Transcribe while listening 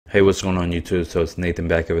Hey, what's going on YouTube? So it's Nathan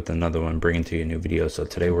back here with another one, bringing to you a new video. So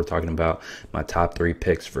today we're talking about my top 3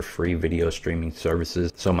 picks for free video streaming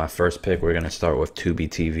services. So my first pick, we're going to start with Tubi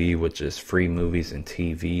TV, which is free movies and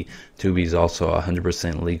TV. Tubi is also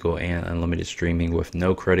 100% legal and unlimited streaming with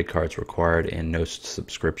no credit cards required and no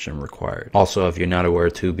subscription required. Also, if you're not aware,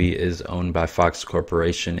 Tubi is owned by Fox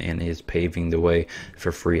Corporation and is paving the way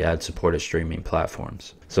for free ad-supported streaming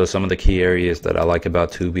platforms. So some of the key areas that I like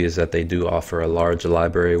about Tubi is that they do offer a large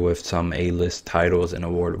library with some A-list titles and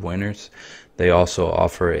award winners. They also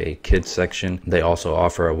offer a kids section. They also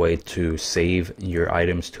offer a way to save your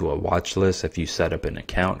items to a watch list if you set up an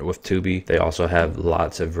account with Tubi. They also have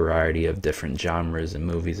lots of variety of different genres and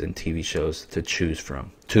movies and TV shows to choose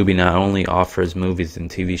from. Tubi not only offers movies and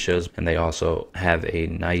TV shows, and they also have a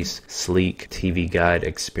nice, sleek TV guide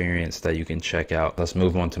experience that you can check out. Let's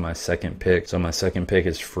move on to my second pick. So my second pick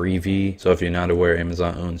is Freevee. So if you're not aware,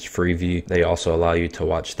 Amazon owns Freevee. They also allow you to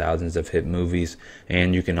watch thousands of hit movies,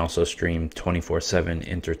 and you can also stream 24/7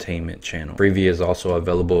 entertainment channel. Freevee is also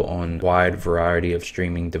available on a wide variety of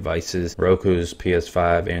streaming devices: Roku's,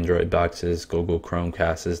 PS5, Android boxes, Google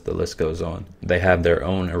Chromecasts, the list goes on. They have their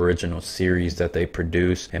own original series that they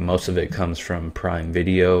produce, and most of it comes from Prime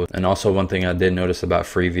Video. And also, one thing I did notice about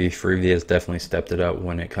Freevee has definitely stepped it up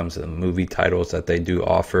when it comes to the movie titles that they do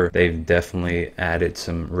offer. They've definitely added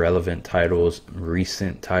some relevant titles,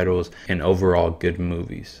 recent titles, and overall good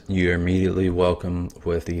movies. You're immediately welcome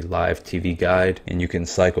with the live TV guide, and you can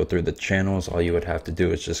cycle through the channels. All you would have to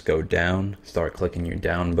do is just go down, start clicking your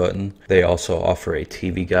down button. They also offer a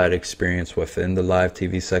TV guide experience within the live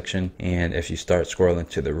TV section, and if you start scrolling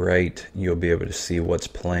to the right, you'll be able to see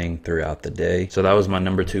what's playing throughout the day. So that was my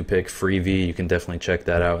number 2 pick, Freevee. You can definitely check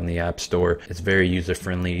that out in the App Store. It's very user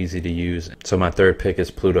friendly, easy to use. So my third pick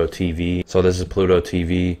is Pluto TV. So this is Pluto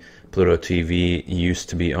TV. Pluto TV used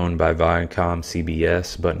to be owned by Viacom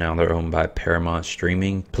CBS, but now they're owned by Paramount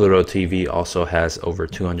Streaming. Pluto TV also has over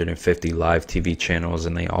 250 live TV channels,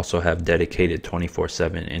 and they also have dedicated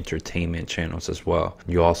 24/7 entertainment channels as well.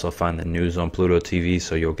 You also find the news on Pluto TV,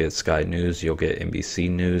 so you'll get Sky News, you'll get NBC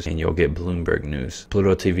News, and you'll get Bloomberg News.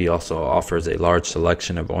 Pluto TV also offers a large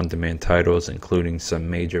selection of on-demand titles, including some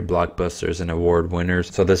major blockbusters and award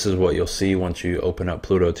winners. So this is what you'll see once you open up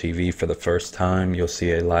Pluto TV for the first time. You'll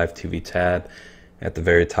see a live TV tab at the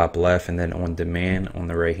very top left, and then on demand on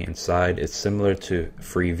the right hand side. It's similar to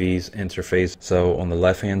Freevee's interface. So on the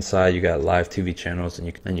left hand side, you got live TV channels,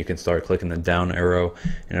 and you can start clicking the down arrow,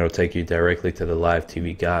 and it'll take you directly to the live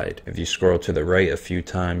TV guide. If you scroll to the right a few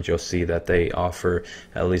times, you'll see that they offer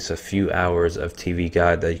at least a few hours of TV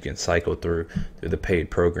guide that you can cycle through the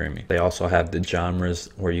paid programming. They also have the genres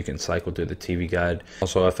where you can cycle through the TV guide.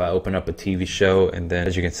 Also, if I open up a TV show, and then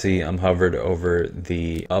as you can see, I'm hovered over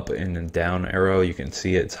the up and the down arrow, you can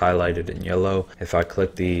see it's highlighted in yellow. If I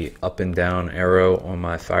click the up and down arrow on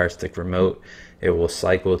my Fire Stick remote, it will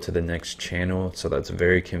cycle to the next channel, so that's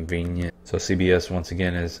very convenient. So CBS, once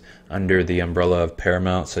again, is under the umbrella of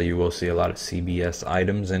Paramount, so you will see a lot of CBS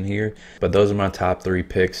items in here. But those are my top 3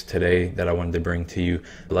 picks today that I wanted to bring to you.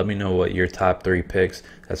 Let me know what your top 3 picks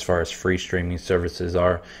as far as free streaming services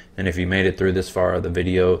are. And if you made it through this far of the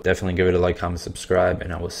video, definitely give it a like, comment, subscribe,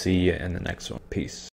 and I will see you in the next one. Peace.